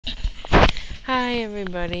Hi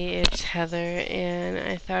everybody, it's Heather, and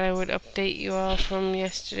I thought I would update you all from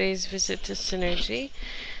yesterday's visit to Synergy.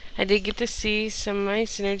 I did get to see some of my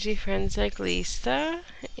Synergy friends like Lisa,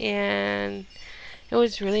 and it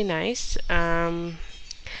was really nice. I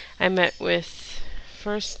met with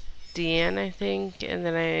first Deanne, I think, and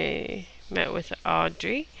then I met with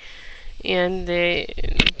Audrey. And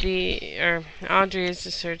Audrey is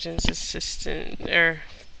the surgeon's assistant, or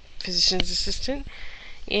physician's assistant,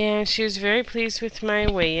 and she was very pleased with my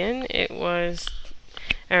weigh-in.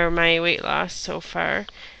 Or my weight loss so far.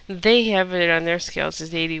 They have it on their scales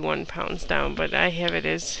as 81 pounds down, but I have it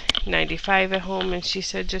as 95 at home, and she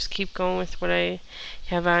said just keep going with what I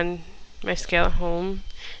have on my scale at home,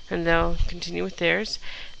 and they'll continue with theirs.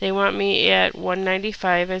 They want me at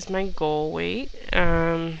 195 as my goal weight.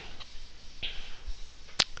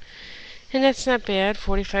 And that's not bad,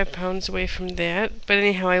 45 pounds away from that. But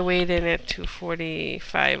anyhow, I weighed in at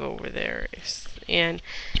 245 over there. And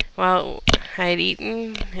while I had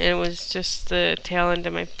eaten, it was just the tail end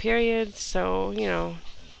of my period, so,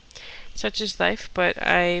 such is life. But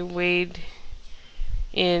I weighed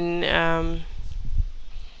in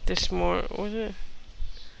was it?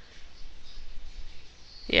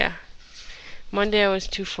 Yeah. Monday I was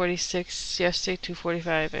 246, yesterday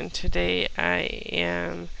 245, and today I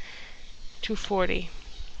am 240.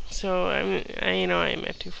 So I'm at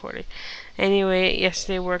 240. Anyway,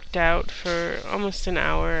 yesterday worked out for almost an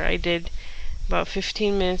hour. I did about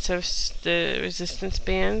 15 minutes of the resistance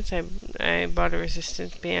bands. I bought a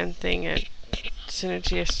resistance band thing at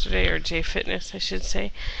Synergy yesterday, or J Fitness, I should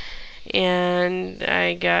say. And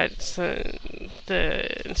I got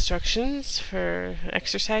the instructions for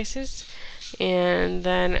exercises, and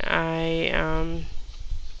then I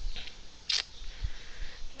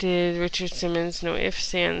did Richard Simmons' No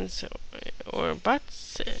Ifs, Ands, or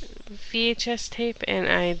Buts VHS tape, and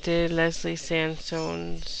I did Leslie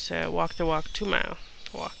Sansone's Walk the Walk 2 mile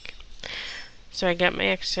walk. So I got my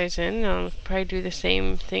exercise in. I'll probably do the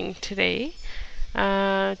same thing today.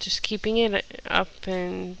 Just keeping it up,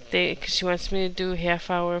 and because she wants me to do half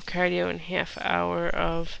hour of cardio and half hour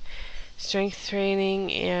of strength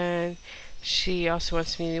training, and she also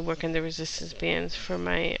wants me to work on the resistance bands for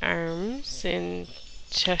my arms and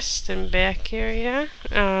chest and back area.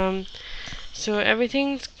 So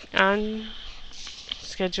everything's on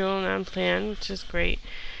schedule and on plan, which is great.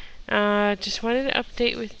 Just wanted to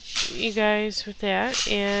update with you guys with that,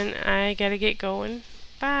 and I gotta get going.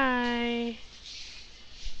 Bye.